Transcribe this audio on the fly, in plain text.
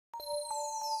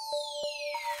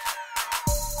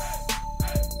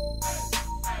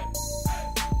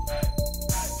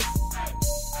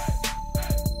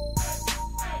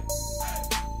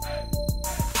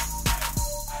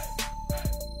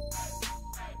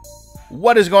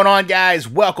What is going on, guys?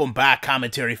 Welcome back.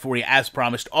 Commentary for you, as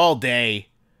promised, all day.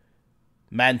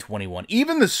 Madden 21.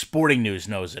 Even the sporting news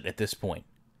knows it at this point.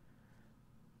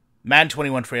 Madden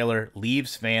 21 trailer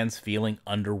leaves fans feeling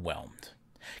underwhelmed.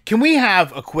 Can we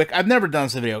have a quick... I've never done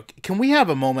this video. Can we have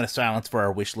a moment of silence for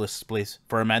our wish lists, please?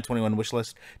 For our Madden 21 wish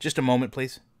list? Just a moment,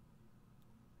 please.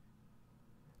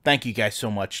 Thank you guys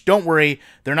so much. Don't worry,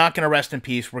 they're not going to rest in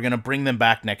peace. We're going to bring them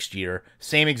back next year.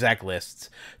 Same exact lists.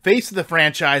 Face of the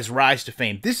franchise, rise to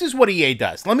fame. This is what EA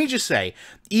does. Let me just say,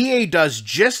 EA does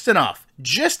just enough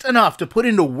to put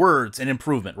into words an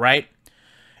improvement, right?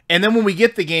 And then when we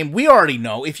get the game, we already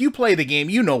know. If you play the game,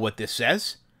 you know what this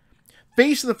says.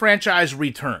 Face of the franchise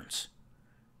returns.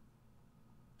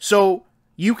 So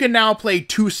you can now play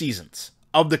 2 seasons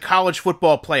of the college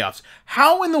football playoffs.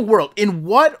 How in the world, in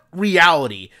what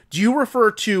reality, do you refer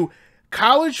to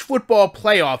college football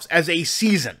playoffs as a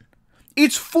season?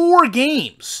 It's 4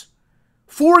 games.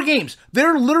 4 games.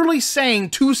 They're literally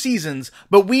saying 2 seasons,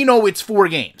 but we know it's 4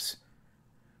 games.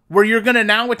 Where you're going to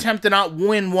now attempt to not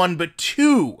win 1, but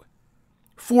 2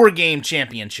 4-game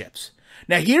championships.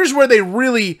 Now here's where they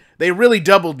really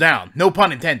doubled down. No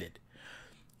pun intended.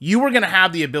 You were going to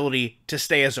have the ability to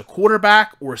stay as a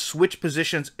quarterback or switch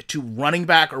positions to running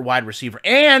back or wide receiver.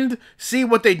 And, see,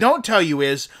 what they don't tell you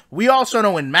is, we also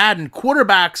know in Madden,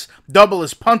 quarterbacks double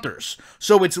as punters.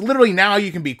 So it's literally now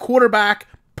you can be quarterback,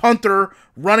 punter,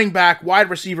 running back, wide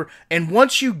receiver. And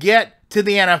once you get to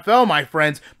the NFL, my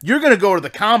friends, you're going to go to the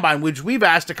combine, which we've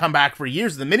asked to come back for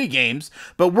years, the mini games,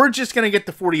 but we're just going to get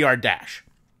the 40-yard dash.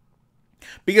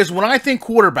 Because when I think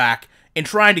quarterback, and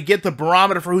trying to get the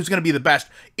barometer for who's going to be the best,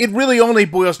 it really only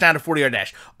boils down to 40-yard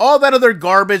dash. All that other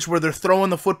garbage where they're throwing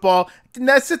the football,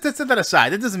 set that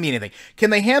aside. That doesn't mean anything. Can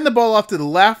they hand the ball off to the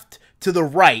left, to the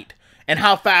right, and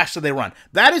how fast do they run?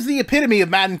 That is the epitome of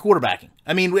Madden quarterbacking.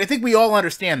 I mean, I think we all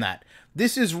understand that.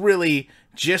 This is really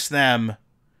just them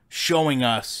showing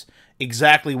us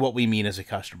exactly what we mean as a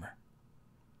customer.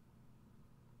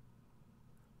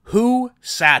 Who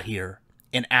sat here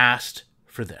and asked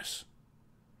for this?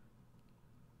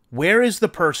 Where is the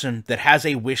person that has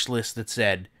a wish list that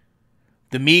said,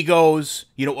 the Migos,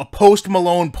 a Post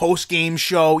Malone post-game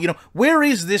show, where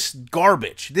is this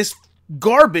garbage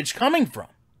coming from?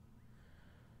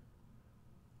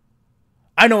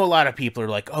 I know a lot of people are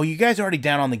like, oh, you guys are already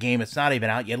down on the game, it's not even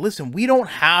out yet. Listen, we don't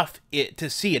have it to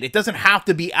see it. It doesn't have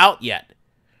to be out yet.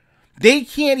 They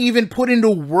can't even put into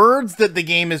words that the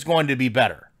game is going to be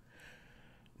better,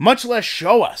 much less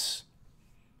show us.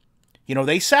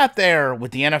 They sat there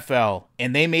with the NFL,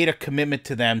 and they made a commitment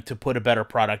to them to put a better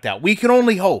product out. We can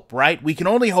only hope, right? We can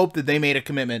only hope that they made a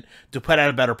commitment to put out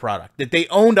a better product, that they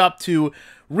owned up to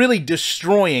really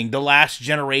destroying the last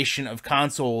generation of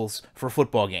consoles for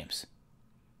football games.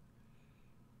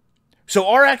 So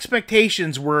our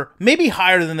expectations were maybe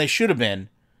higher than they should have been,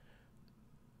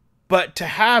 but to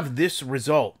have this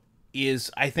result is,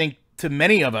 I think, to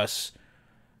many of us,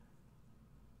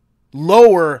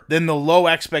 lower than the low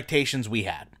expectations we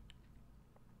had.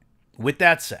 With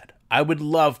that said, I would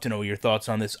love to know your thoughts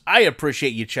on this. I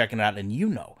appreciate you checking out,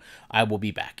 and I will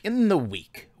be back in the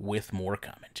week with more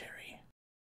commentary.